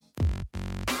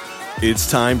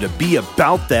It's time to be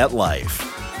about that life,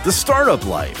 the startup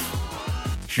life.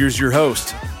 Here's your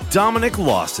host, Dominic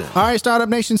Lawson. All right, Startup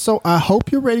Nation. So I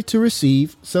hope you're ready to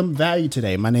receive some value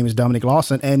today. My name is Dominic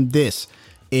Lawson, and this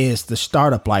is the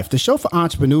Startup Life, the show for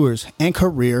entrepreneurs and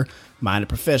career-minded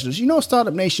professionals. You know,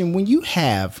 Startup Nation, when you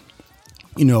have,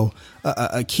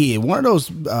 a kid, one of those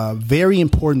very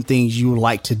important things you would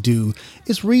like to do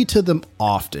is read to them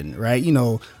often, right? You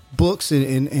know, books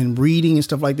and reading and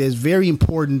stuff like that is very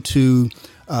important to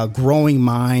growing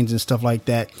minds and stuff like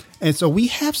that. And so we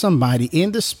have somebody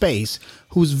in the space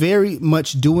who's very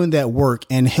much doing that work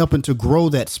and helping to grow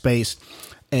that space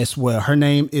as well. Her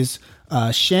name is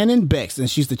Shannon Becks, and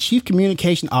she's the Chief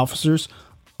Communication Officer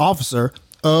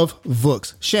of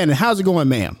Vooks. Shannon, how's it going,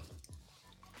 ma'am?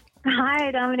 Hi,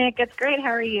 Dominic. It's great. How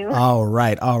are you? All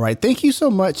right. Thank you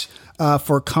so much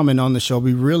for coming on the show.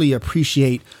 We really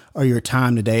appreciate your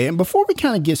time today. And before we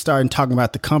kind of get started talking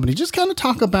about the company, just kind of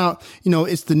talk about,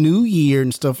 it's the new year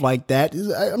and stuff like that.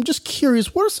 I'm just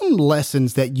curious, what are some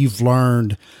lessons that you've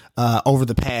learned over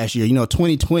the past year?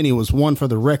 2020 was one for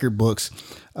the record books,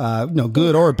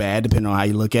 good or bad, depending on how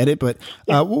you look at it. But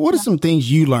what are some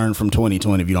things you learned from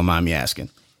 2020, if you don't mind me asking?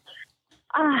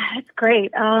 It's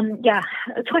great.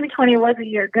 2020 was a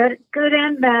year, good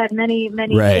and bad, many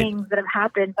right. things that have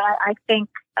happened. But I think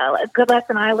a good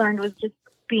lesson I learned was just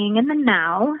being in the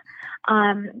now,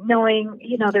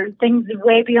 knowing, there's things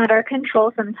way beyond our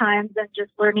control sometimes, and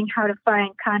just learning how to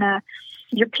find kind of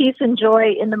your peace and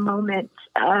joy in the moment,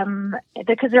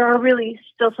 because there are really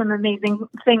still some amazing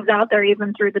things out there,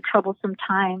 even through the troublesome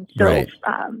times. So right.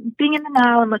 Being in the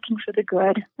now and looking for the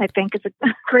good, I think, is a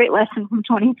great lesson from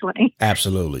 2020.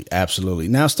 Absolutely.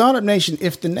 Now, Startup Nation,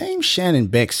 if the name Shannon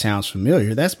Beck sounds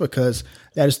familiar, that's because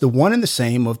that is the one and the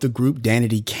same of the group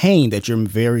Danity Kane that you're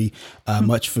very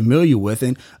much familiar with.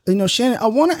 And, Shannon, I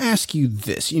want to ask you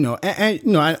this. I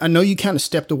know you kind of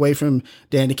stepped away from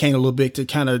Danity Kane a little bit to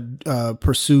kind of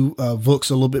pursue Vooks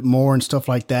a little bit more and stuff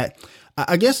like that.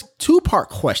 I guess two-part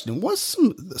question. What's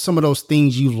some of those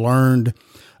things you learned,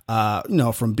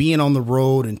 from being on the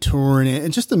road and touring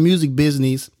and just the music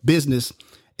business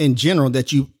in general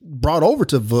that you brought over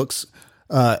to Vooks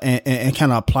and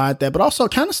kind of applied that, but also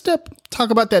kind of talk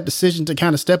about that decision to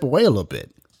kind of step away a little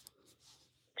bit?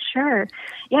 Sure.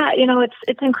 Yeah,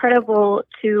 it's incredible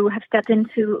to have stepped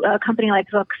into a company like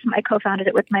Vooks. I co-founded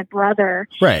it with my brother.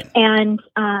 Right. And,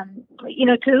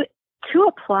 to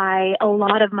apply a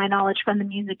lot of my knowledge from the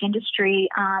music industry,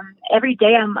 every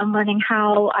day I'm learning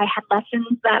how I had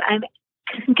lessons that I'm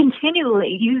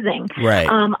continually using. Right.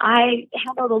 I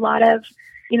handled a lot of,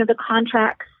 the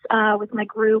contracts with my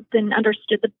group and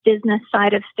understood the business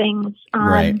side of things,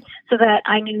 right. so that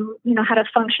I knew, how to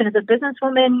function as a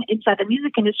businesswoman inside the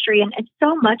music industry. And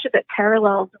so much of it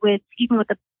parallels with even what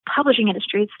the publishing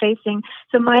industry is facing.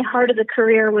 So my heart of the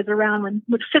career was around when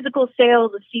physical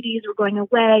sales of CDs were going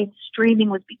away and streaming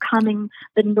was becoming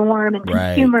the norm, and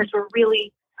right. consumers were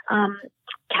really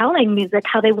telling music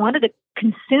how they wanted to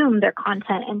consume their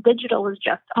content, and digital was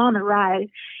just on the rise.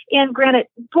 And granted,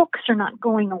 books are not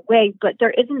going away, but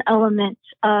there is an element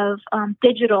of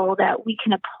digital that we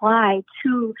can apply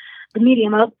to the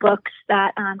medium of books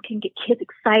that can get kids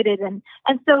excited. And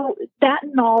so that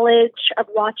knowledge of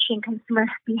watching consumer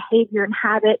behavior and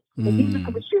habits, the music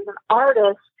industry as an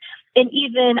artist, and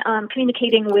even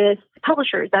communicating with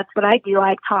publishers. That's what I do.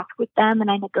 I talk with them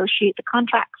and I negotiate the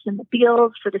contracts and the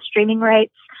deals for the streaming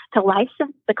rights to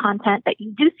license the content that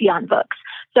you do see on Vooks.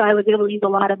 So I was able to use a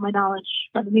lot of my knowledge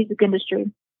from the music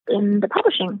industry in the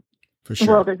publishing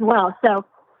world as well. So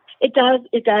it does,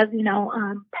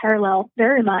 parallel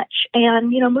very much. And,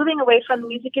 moving away from the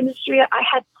music industry, I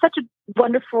had such a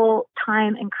wonderful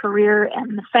time and career,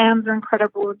 and the fans are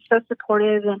incredible and so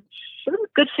supportive. And it was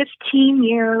a good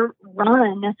 15-year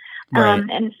run. Right.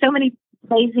 And so many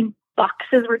amazing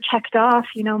boxes were checked off,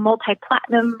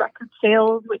 multi-platinum record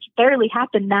sales, which barely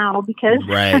happen now because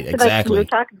right, exactly. like we were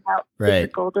talking about, right.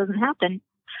 physical doesn't happen.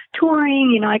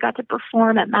 Touring, I got to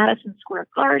perform at Madison Square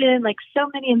Garden, like so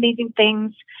many amazing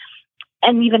things.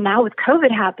 And even now with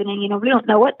COVID happening, we don't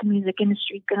know what the music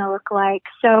industry is going to look like.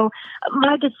 So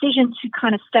my decision to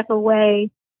kind of step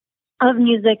away of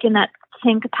music in that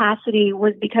same capacity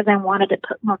was because I wanted to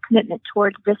put more commitment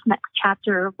towards this next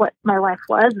chapter of what my life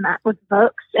was, and that was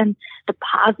Vooks, and the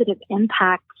positive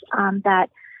impact that,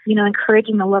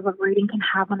 encouraging the love of reading can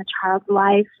have on a child's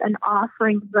life, and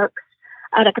offering Vooks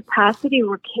at a capacity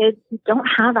where kids who don't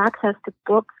have access to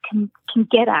books can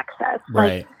get access.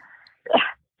 Right. Like,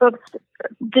 Vooks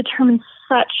determine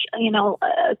such,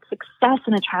 a success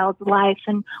in a child's life,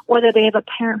 and whether they have a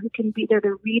parent who can be there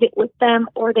to read it with them,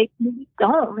 or they maybe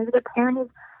don't. Maybe their parent is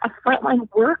a frontline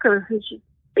worker who's just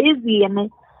busy, and they,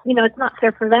 it's not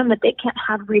fair for them that they can't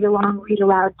have read along, read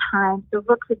aloud time. So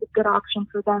Vooks is a good option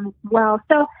for them as well.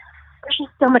 So there's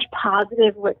just so much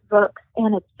positive with Vooks,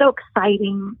 and it's so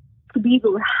exciting to be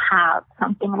able to have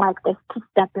something like this to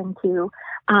step into.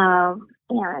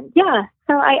 And yeah,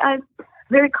 so I'm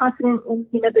very confident in,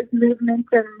 this movement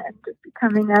and just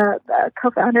becoming a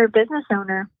co-founder, business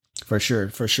owner. For sure,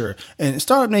 for sure. And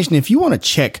Startup Nation, if you want to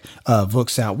check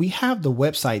Vooks out, we have the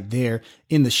website there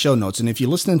in the show notes. And if you're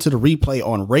listening to the replay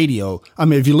on radio,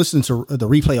 if you're listening to the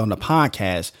replay on the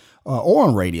podcast or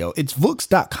on radio, it's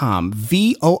Vooks.com,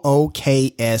 VOOKS.com.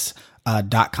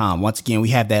 Once again, we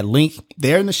have that link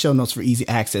there in the show notes for easy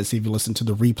access if you listen to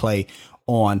the replay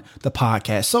on the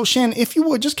podcast. So Shannon, if you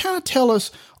would just kind of tell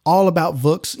us all about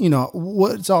Vooks,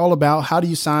 what it's all about, how do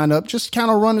you sign up? Just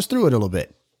kind of run us through it a little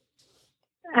bit.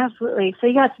 Absolutely. So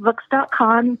yes,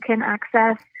 Vooks.com, you can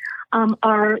access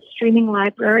our streaming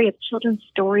library of children's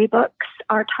storybooks.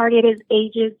 Our target is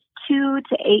ages 2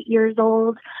 to 8 years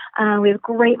old. We have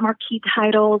great marquee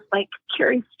titles like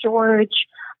Curious George,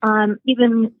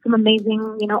 even some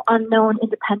amazing, unknown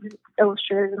independent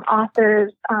illustrators and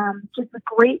authors, just a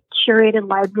great curated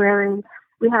library.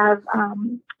 We have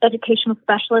educational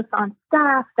specialists on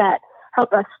staff that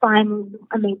help us find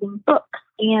amazing books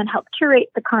and help curate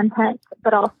the content,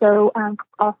 but also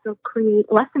create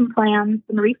lesson plans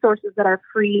and resources that are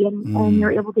free and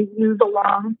you're able to use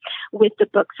along with the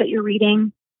books that you're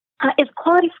reading. It's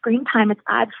quality screen time. It's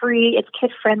ad-free. It's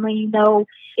kid-friendly.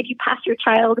 If you pass your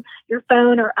child your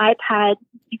phone or iPad,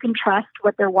 you can trust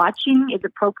what they're watching is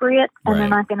appropriate, and they're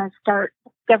not going to start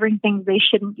discovering things they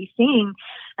shouldn't be seeing.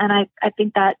 And I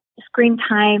think that screen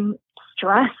time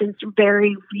stress is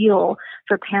very real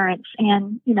for parents.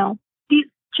 And, these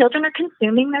children are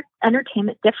consuming their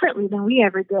entertainment differently than we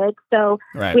ever did. So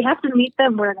we have to meet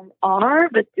them where they are,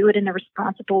 but do it in a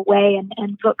responsible way.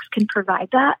 And Vooks can provide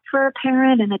that for a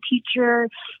parent and a teacher,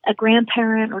 a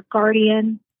grandparent or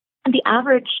guardian. And the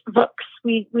average Vooks,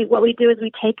 what we do is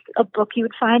we take a book you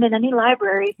would find in any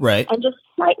library and just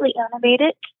slightly animate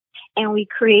it. And we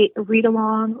create a read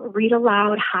along, read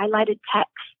aloud, highlighted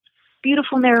text,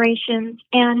 beautiful narrations,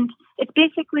 and it's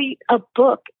basically a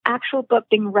actual book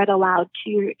being read aloud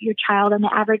to your child, and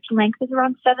the average length is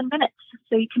around 7 minutes.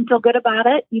 So you can feel good about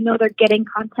it. They're getting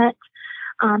content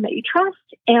that you trust,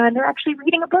 and they're actually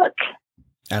reading a book.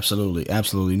 Absolutely.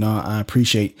 Absolutely. No, I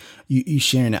appreciate you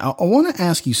sharing it. I want to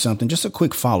ask you something, just a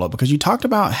quick follow up, because you talked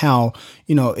about how,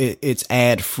 it's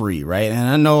ad free, right? And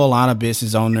I know a lot of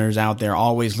business owners out there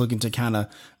always looking to kind of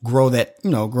grow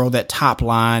that top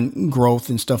line growth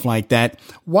and stuff like that.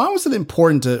 Why was it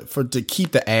important to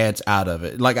keep the ads out of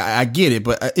it? Like, I get it,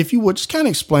 but if you would just kind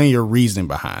of explain your reasoning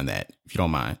behind that, if you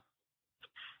don't mind.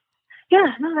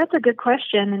 Yeah, no, that's a good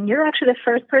question. And you're actually the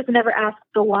first person ever asked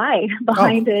the why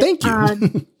behind it. Thank you.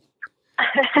 And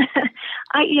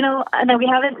we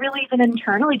haven't really even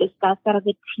internally discussed that as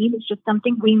a team. It's just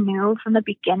something we knew from the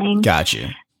beginning.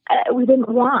 Gotcha. We didn't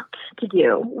want to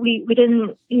do. We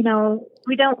didn't, we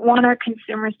don't want our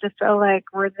consumers to feel like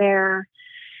we're there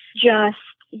just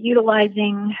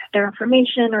utilizing their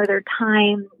information or their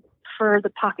time for the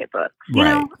pocketbook.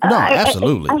 No,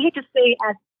 absolutely. I hate to say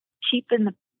as cheapen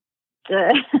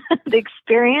the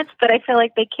experience, but I feel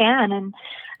like they can,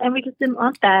 and we just didn't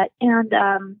want that. And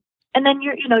then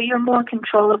you're more in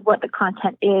control of what the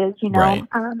content is.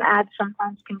 Ads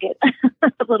sometimes can get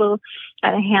a little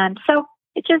out of hand. So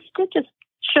it just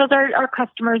shows our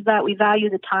customers that we value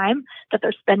the time that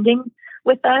they're spending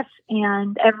with us,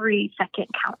 and every second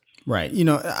counts. Right.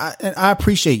 I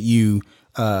appreciate you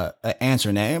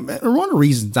answering that. And one of the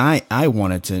reasons I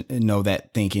wanted to know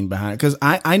that thinking behind it, because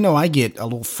I know I get a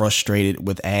little frustrated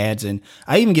with ads, and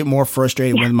I even get more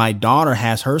frustrated when my daughter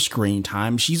has her screen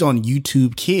time. She's on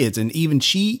YouTube Kids, and even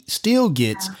she still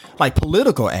gets like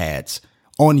political ads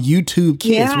on YouTube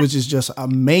Kids, which is just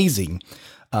amazing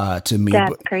to me.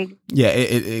 That's crazy. Yeah,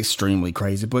 it's extremely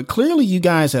crazy. But clearly you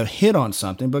guys have hit on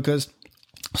something, because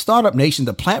Startup Nation,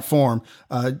 the platform,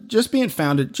 just being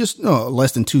founded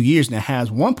less than 2 years now, has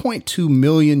 1.2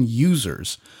 million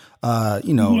users,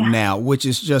 now, which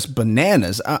is just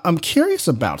bananas. I'm curious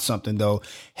about something though.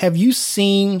 Have you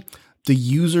seen the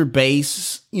user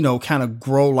base, kind of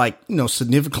grow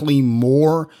significantly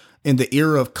more in the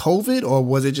era of COVID, or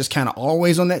was it just kind of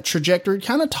always on that trajectory?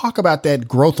 Kind of talk about that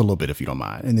growth a little bit, if you don't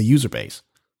mind, in the user base.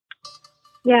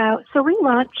 Yeah, so we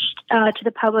launched to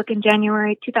the public in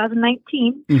January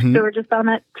 2019. Mm-hmm. So we're just on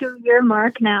that 2-year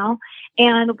mark now,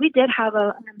 and we did have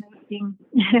an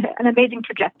amazing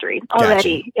trajectory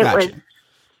already. Gotcha. It was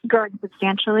growing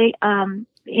substantially.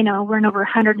 We're in over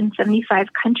 175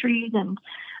 countries, and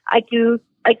I do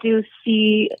I do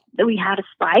see that we had a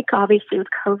spike, obviously, with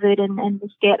COVID and the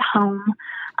stay at home.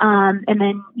 And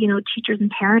then, teachers and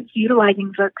parents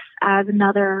utilizing Vooks as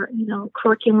another,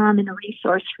 curriculum and a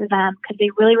resource for them because they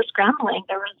really were scrambling.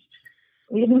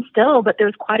 Even still, but there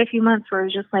was quite a few months where it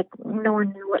was just like no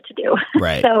one knew what to do.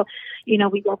 Right. So,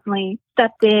 we definitely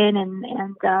stepped in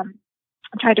and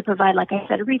tried to provide, like I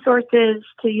said, resources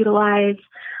to utilize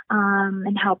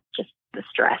and help just the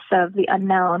stress of the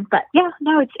unknown. But yeah,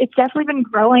 no, it's definitely been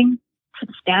growing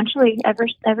substantially ever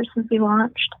since we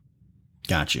launched.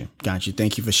 Got you.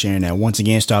 Thank you for sharing that. Once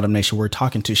again, Startup Nation, we're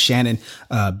talking to Shannon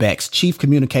Becks, Chief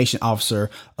Communication Officer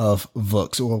of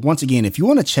Vooks. Well, once again, if you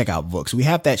want to check out Vooks, we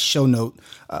have that show note.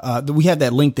 We have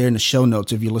that link there in the show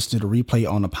notes if you listen to the replay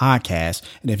on the podcast.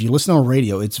 And if you listen on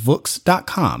radio, it's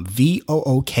Vooks.com, VOOKS.com.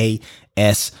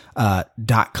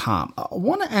 I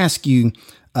want to ask you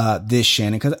this,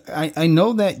 Shannon, because I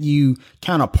know that you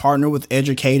kind of partner with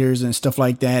educators and stuff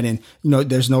like that. And,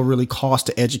 there's no really cost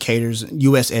to educators,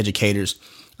 U.S. educators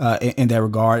in that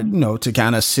regard, to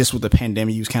kind of assist with the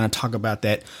pandemic. You kind of talk about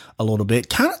that a little bit.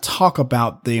 Kind of talk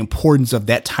about the importance of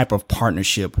that type of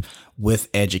partnership with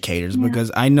educators,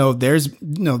 because I know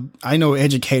I know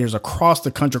educators across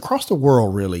the country, across the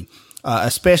world, really,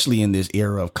 especially in this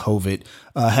era of COVID,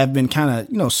 have been kind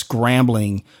of,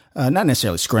 scrambling, not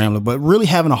necessarily scrambling, but really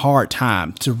having a hard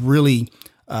time to really,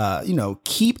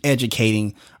 keep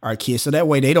educating our kids so that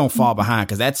way they don't fall behind.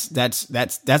 Cause that's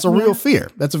a real fear.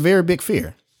 That's a very big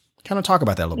fear. Kind of talk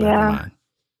about that a little bit.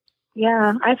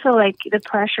 Yeah. I feel like the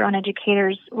pressure on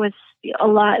educators was a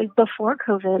lot before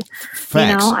COVID.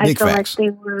 Facts. I feel like they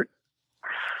were,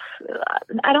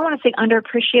 I don't want to say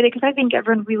underappreciated because I think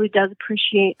everyone really does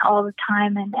appreciate all the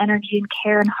time and energy and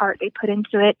care and heart they put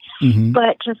into it,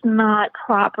 but just not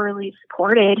properly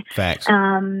supported. Facts.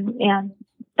 And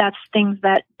that's things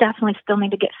that definitely still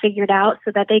need to get figured out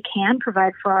so that they can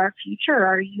provide for our future,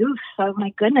 our youth. So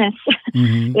my goodness,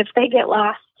 if they get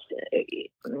lost,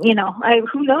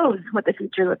 who knows what the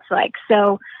future looks like.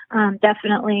 So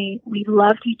definitely we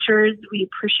love teachers. We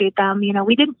appreciate them.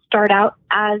 We didn't start out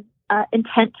as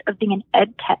intent of being an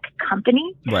ed tech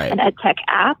company, right, an ed tech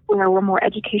app where we're more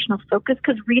educational focused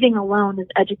because reading alone is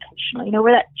educational.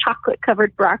 We're that chocolate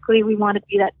covered broccoli. We want to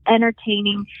be that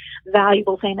entertaining,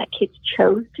 valuable thing that kids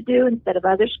chose to do instead of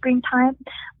other screen time.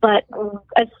 But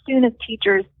as soon as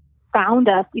teachers found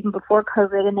us, even before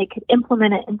COVID, and they could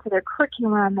implement it into their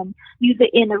curriculum and use it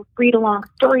in a read-along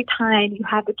story time. You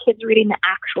have the kids reading the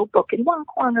actual book in one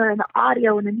corner and the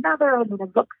audio in another, and then the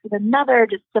books in another,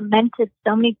 just cemented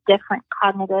so many different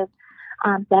cognitive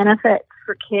benefits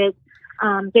for kids.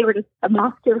 They were just a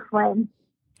moth to a flame.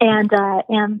 And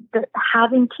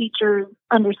having teachers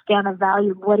understand the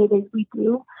value of what it is we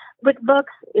do with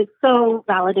books is so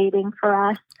validating for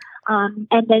us. And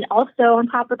then also on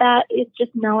top of that, it's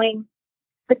just knowing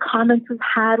the comments we've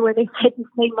had where they said, "You've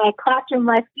made my classroom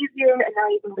life easier," and now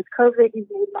even with COVID, you've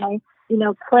made my,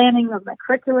 planning of my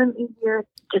curriculum easier.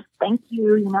 Just thank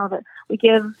you. That we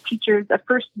give teachers a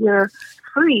first year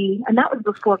free, and that was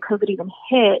before COVID even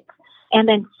hit. And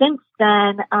then since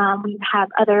then, we've had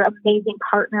other amazing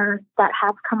partners that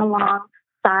have come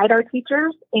alongside our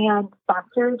teachers and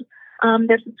sponsored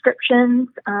their subscriptions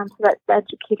so that the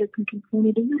educators can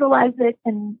continue to utilize it.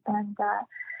 And it's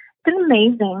been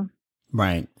amazing.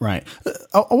 Right.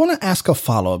 I want to ask a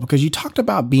follow-up because you talked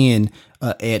about being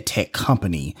an ed tech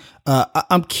company.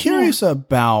 I'm curious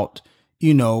about,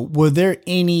 were there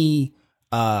any,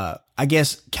 I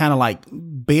guess, kind of like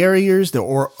barriers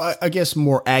or I guess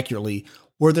more accurately,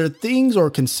 were there things or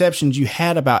conceptions you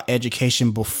had about education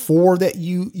before that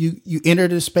you entered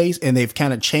the space and they've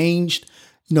kind of changed,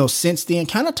 since then?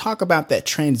 Kind of talk about that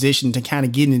transition to kind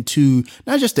of getting into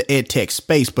not just the ed tech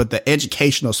space, but the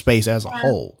educational space as a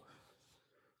whole.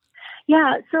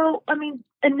 Yeah. So,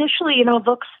 initially,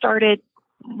 Vooks started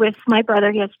with my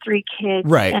brother. He has 3 kids,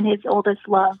 right, and his oldest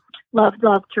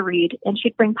loved to read, and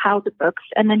she'd bring piles of books.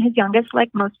 And then his youngest, like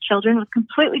most children, was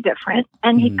completely different,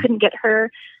 and he couldn't get her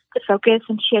to focus,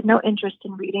 and she had no interest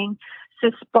in reading.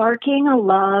 So sparking a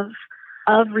love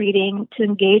of reading to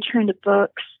engage her into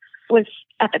books was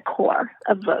at the core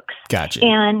of Vooks. Gotcha.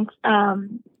 And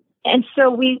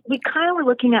so we kind of were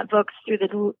looking at books through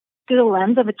the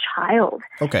lens of a child,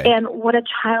 okay, and what a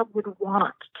child would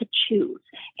want to choose.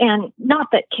 And not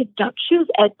that kids don't choose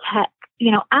ed tech,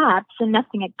 apps, and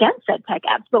nothing against ed tech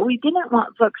apps, but we didn't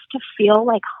want books to feel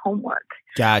like homework.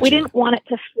 Gotcha. We didn't want it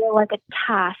to feel like a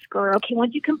task or, okay,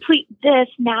 once you complete this,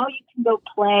 now you can go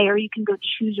play or you can go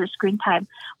choose your screen time.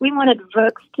 We wanted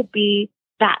books to be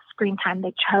that screen time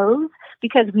they chose,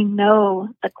 because we know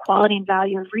the quality and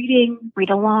value of reading, read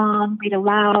along, read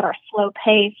aloud, our slow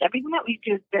pace. Everything that we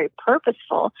do is very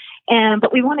purposeful.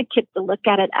 But we want kids to look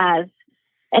at it as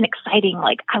an exciting,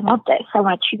 like, I want this, I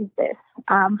want to choose this,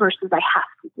 versus I have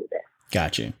to do this.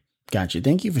 Gotcha.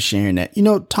 Thank you for sharing that.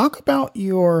 Talk about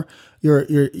your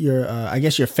I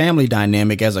guess your family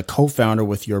dynamic as a co-founder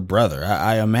with your brother.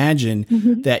 I imagine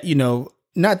that,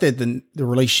 not that the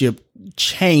relationship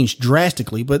changed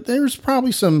drastically, but there's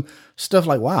probably some stuff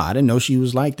like, wow, I didn't know she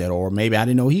was like that, or maybe I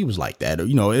didn't know he was like that,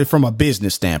 or, from a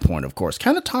business standpoint, of course.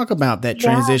 Kind of talk about that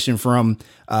transition from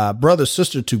brother,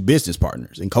 sister to business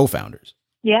partners and co-founders.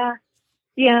 Yeah,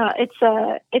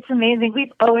 it's amazing.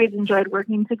 We've always enjoyed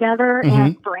working together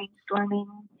and brainstorming.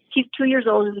 He's 2 years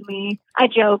older than me. I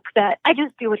joke that I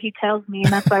just do what he tells me,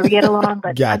 and that's why we get along.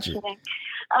 But Gotcha. I'm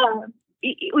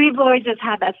kidding. We've always just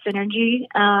had that synergy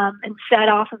and fed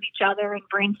off of each other and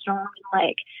brainstormed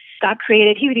and got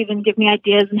creative. He would even give me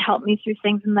ideas and help me through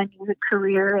things in my music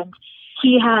career. And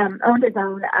he owned his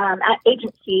own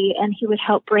agency, and he would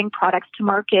help bring products to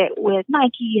market with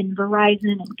Nike and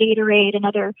Verizon and Gatorade and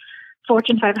other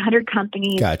Fortune 500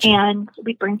 companies. Gotcha. And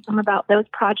we'd brainstorm about those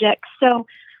projects. So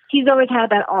he's always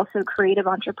had that also creative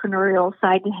entrepreneurial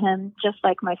side to him, just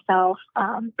like myself.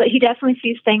 But he definitely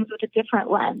sees things with a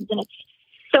different lens, and it's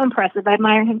so impressive. I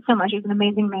admire him so much. He's an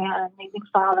amazing man, an amazing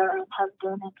father and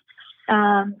husband.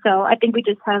 And so I think we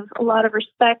just have a lot of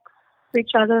respect for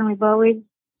each other, and we've always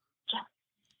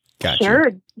Gotcha.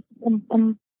 shared.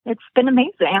 And it's been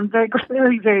amazing. I'm very,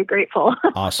 very, very grateful.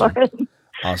 Awesome. for it.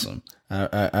 Awesome.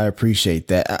 I appreciate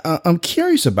that. I'm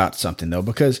curious about something though,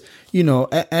 because,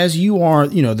 as you are,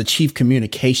 the chief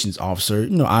communications officer,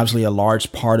 obviously a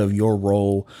large part of your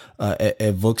role at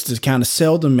Vooks is kind of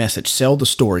sell the message, sell the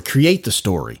story, create the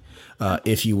story,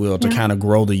 if you will, to kind of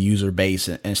grow the user base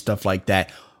and stuff like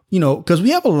that. Because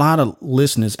we have a lot of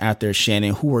listeners out there,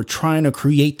 Shannon, who are trying to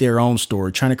create their own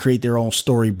story, trying to create their own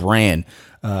story brand,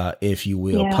 if you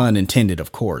will, pun intended,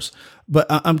 of course. But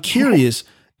I'm curious,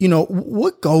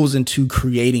 what goes into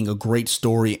creating a great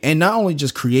story, and not only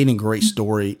just creating a great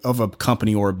story of a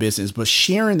company or a business, but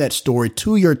sharing that story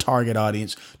to your target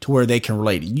audience to where they can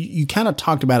relate. You kind of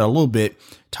talked about it a little bit,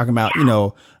 talking about,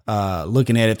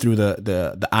 looking at it through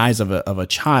the eyes of a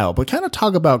child, but kind of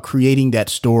talk about creating that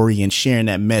story and sharing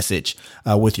that message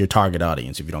with your target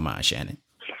audience, if you don't mind, Shannon.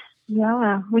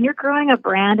 Yeah. When you're growing a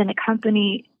brand and a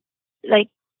company,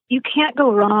 you can't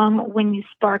go wrong when you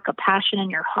spark a passion in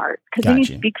your heart, because when you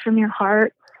speak from your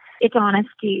heart, it's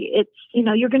honesty. It's,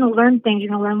 you're going to learn things, you're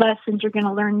going to learn lessons, you're going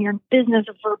to learn your business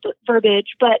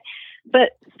verbiage, but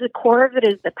the core of it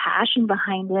is the passion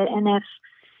behind it. And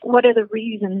what are the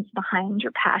reasons behind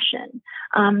your passion?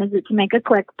 Is it to make a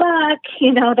quick buck?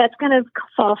 That's going to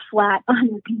fall flat on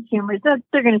your consumers.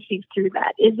 They're going to see through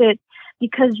that. Is it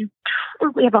because you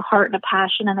truly have a heart and a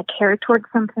passion and a care towards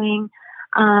something,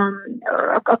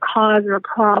 or a cause or a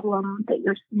problem that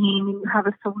you're seeing, and you have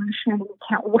a solution and you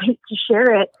can't wait to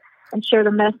share it and share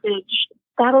the message?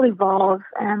 That'll evolve.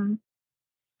 And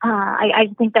I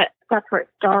think that's where it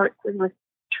starts, is with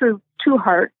true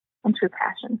heart and true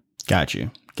passion. Got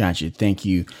you. Thank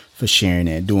you for sharing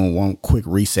that. Doing one quick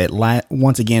reset.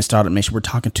 Once again, Startup Nation, we're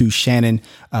talking to Shannon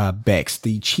Becks,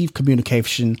 the Chief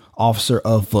Communication Officer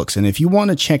of Vooks. And if you want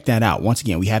to check that out, once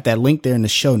again, we have that link there in the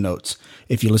show notes.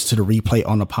 If you listen to the replay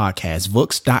on the podcast,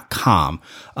 Vooks.com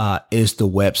is the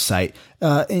website.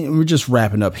 And we're just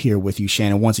wrapping up here with you,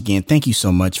 Shannon. Once again, thank you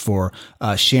so much for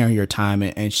sharing your time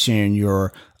and sharing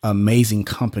your amazing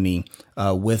company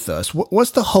with us.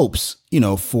 What's the hopes,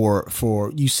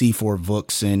 for you see for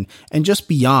Vooks and just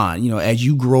beyond, as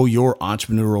you grow your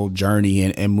entrepreneurial journey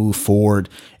and move forward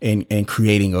and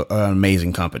creating an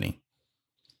amazing company?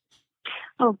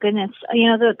 Oh, goodness.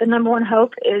 The number one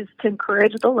hope is to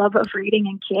encourage the love of reading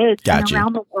in kids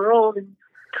around the world, and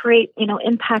create,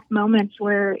 impact moments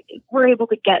where we're able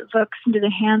to get books into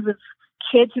the hands of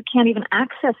kids who can't even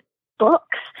access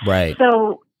books. Right.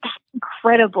 So that's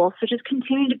incredible. So just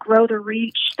continue to grow the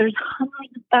reach. There's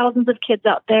hundreds of thousands of kids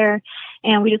out there,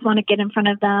 and we just want to get in front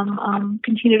of them,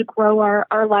 continue to grow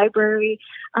our library.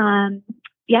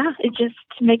 It's just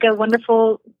to make a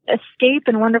wonderful escape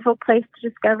and wonderful place to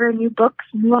discover new books,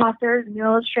 new authors, new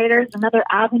illustrators, another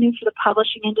avenue for the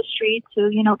publishing industry to,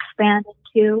 expand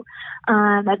into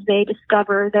as they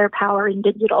discover their power in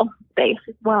digital space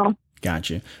as well.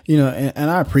 Gotcha. And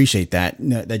I appreciate that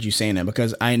you're saying that,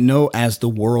 because I know as the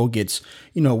world gets,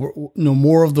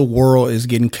 more of the world is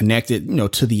getting connected,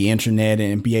 to the internet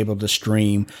and be able to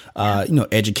stream,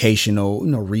 educational,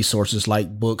 resources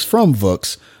like books from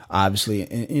Vooks, obviously,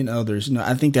 and others.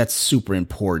 I think that's super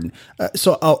important.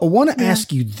 So I want to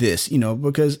ask you this,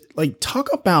 because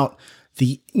talk about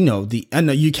I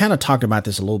know you kind of talked about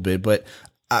this a little bit, but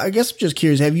I guess I'm just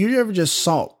curious, have you ever just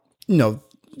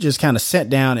just kind of sat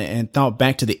down and thought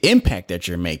back to the impact that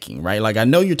you're making, right? Like, I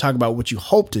know you're talking about what you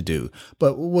hope to do,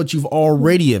 but what you've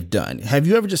already have done. Have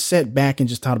you ever just sat back and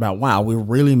just thought about, wow, we're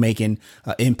really making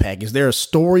an impact? Is there a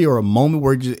story or a moment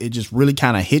where it just really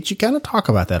kind of hit you? Kind of talk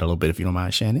about that a little bit, if you don't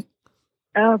mind, Shannon.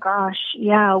 Oh gosh.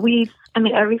 Yeah.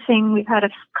 Everything, we've had a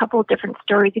couple of different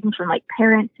stories, even from like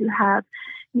parents who have,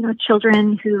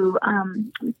 children who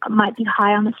might be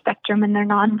high on the spectrum and they're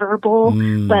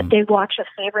nonverbal, but they watch a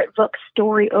favorite Vooks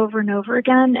story over and over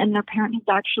again, and their parent has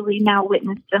actually now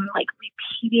witnessed them like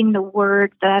repeating the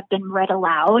words that have been read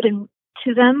aloud and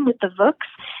to them with the Vooks,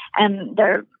 and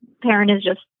their parent is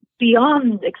just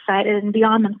beyond excited and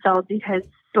beyond themselves because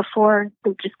before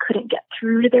they just couldn't get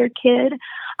through to their kid.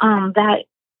 That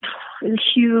is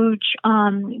huge.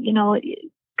 Countries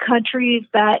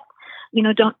that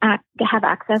don't have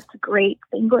access to great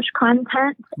English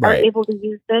content are able to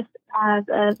use this as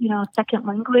a, second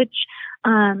language,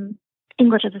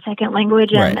 English as a second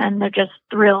language. And they're just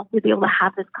thrilled to be able to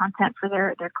have this content for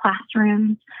their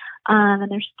classrooms,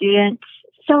 and their students.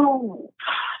 So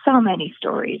many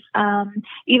stories,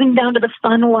 even down to the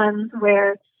fun ones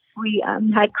where we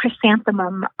had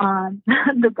Chrysanthemum on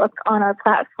the book on our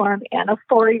platform, and a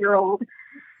 4-year-old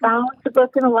found the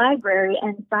book in a library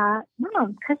and thought,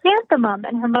 chrysanthemum.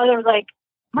 And her mother was like,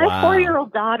 my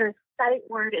 4-year-old daughter's sight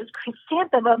word is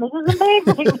chrysanthemum. This is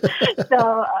amazing.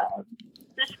 So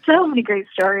there's so many great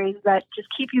stories that just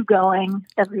keep you going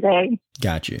every day.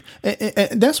 Got you.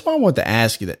 And that's why I want to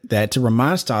ask you that to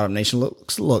remind Startup Nation,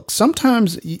 look,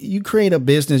 sometimes you create a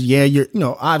business. Yeah,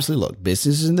 obviously, look,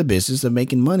 business is in the business of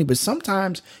making money, but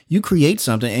sometimes you create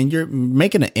something and you're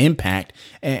making an impact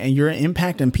and you're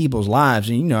impacting people's lives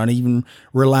and you're not even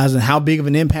realizing how big of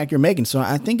an impact you're making. So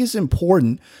I think it's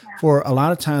important for a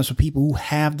lot of times for people who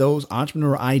have those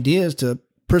entrepreneurial ideas to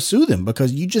pursue them,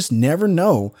 because you just never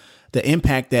know the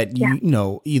impact that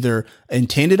you either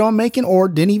intended on making or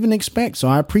didn't even expect. So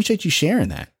I appreciate you sharing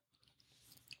that.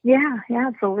 Yeah,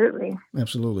 absolutely.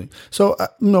 Absolutely. So,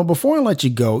 before I let you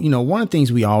go, one of the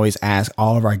things we always ask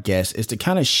all of our guests is to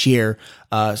kind of share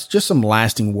just some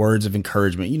lasting words of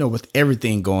encouragement. With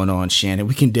everything going on, Shannon,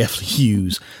 we can definitely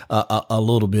use a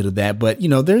little bit of that. But,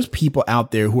 there's people out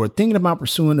there who are thinking about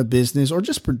pursuing a business or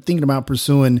just thinking about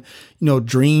pursuing,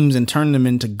 dreams and turning them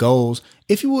into goals.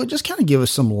 If you would just kind of give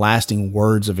us some lasting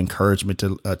words of encouragement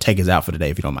to take us out for today,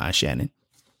 if you don't mind, Shannon.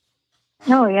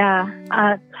 Oh,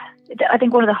 yeah. I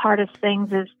think one of the hardest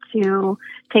things is to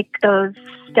take those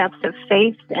steps of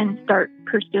faith and start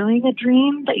pursuing a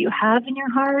dream that you have in your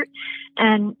heart.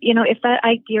 And, if that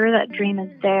idea or that dream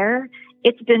is there,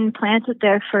 it's been planted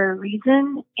there for a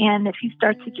reason. And if you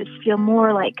start to just feel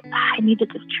more like, I need to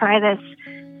just try this,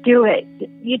 do it.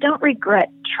 You don't regret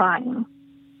trying.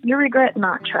 You regret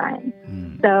not trying.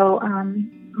 So,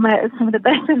 some of the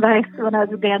best advice when I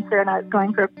was a dancer and I was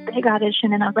going for a big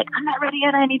audition and I was like, I'm not ready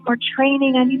yet. I need more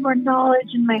training. I need more knowledge.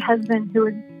 And my husband, who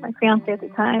was my fiance at the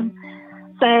time,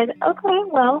 said, okay,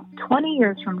 well, 20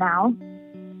 years from now,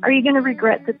 are you going to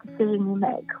regret the decision you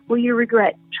make? Will you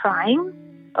regret trying?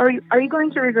 Or are you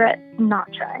going to regret not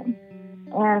trying?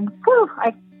 And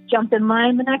I jumped in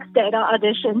line the next day to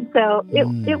audition. So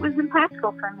it was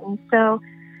impactful for me. So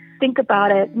think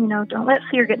about it. Don't let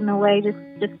fear get in the way.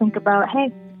 Just think about,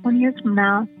 hey, 20 years from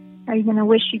now, are you going to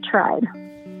wish you tried?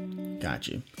 Got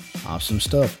you. Awesome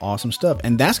stuff. Awesome stuff.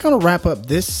 And that's going to wrap up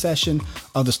this session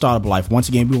of the Startup Life. Once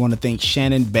again, we want to thank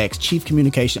Shannon Becks, Chief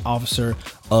Communication Officer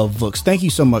of Vooks. Thank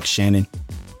you so much, Shannon.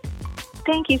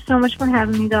 Thank you so much for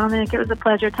having me, Dominic. It was a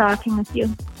pleasure talking with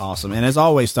you. Awesome. And as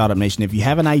always, Startup Nation, if you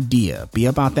have an idea, be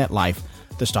about that life,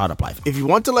 the Startup Life. If you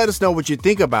want to let us know what you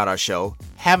think about our show,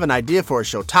 have an idea for a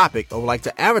show topic, or would like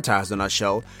to advertise on our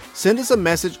show, send us a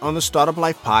message on the Startup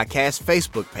Life Podcast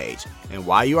Facebook page. And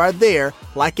while you are there,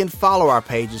 like and follow our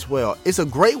page as well. It's a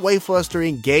great way for us to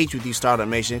engage with you, Startup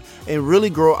Nation, and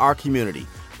really grow our community.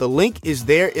 The link is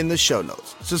there in the show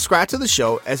notes. Subscribe to the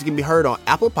show as it can be heard on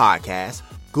Apple Podcasts,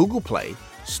 Google Play,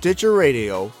 Stitcher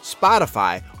Radio,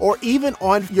 Spotify, or even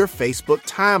on your Facebook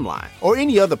timeline or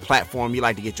any other platform you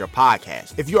like to get your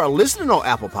podcast. If you are listening on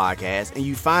Apple Podcasts and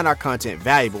you find our content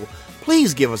valuable,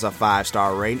 please give us a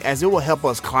 5-star rating, as it will help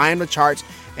us climb the charts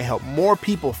and help more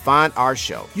people find our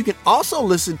show. You can also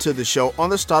listen to the show on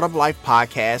the Startup Life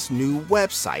Podcast new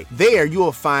website. There you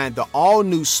will find the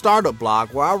all-new Startup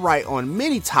blog, where I write on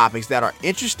many topics that are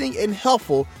interesting and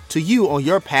helpful to you on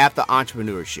your path to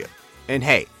entrepreneurship. And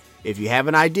hey, if you have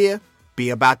an idea,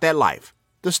 be about that life,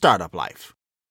 the Startup Life.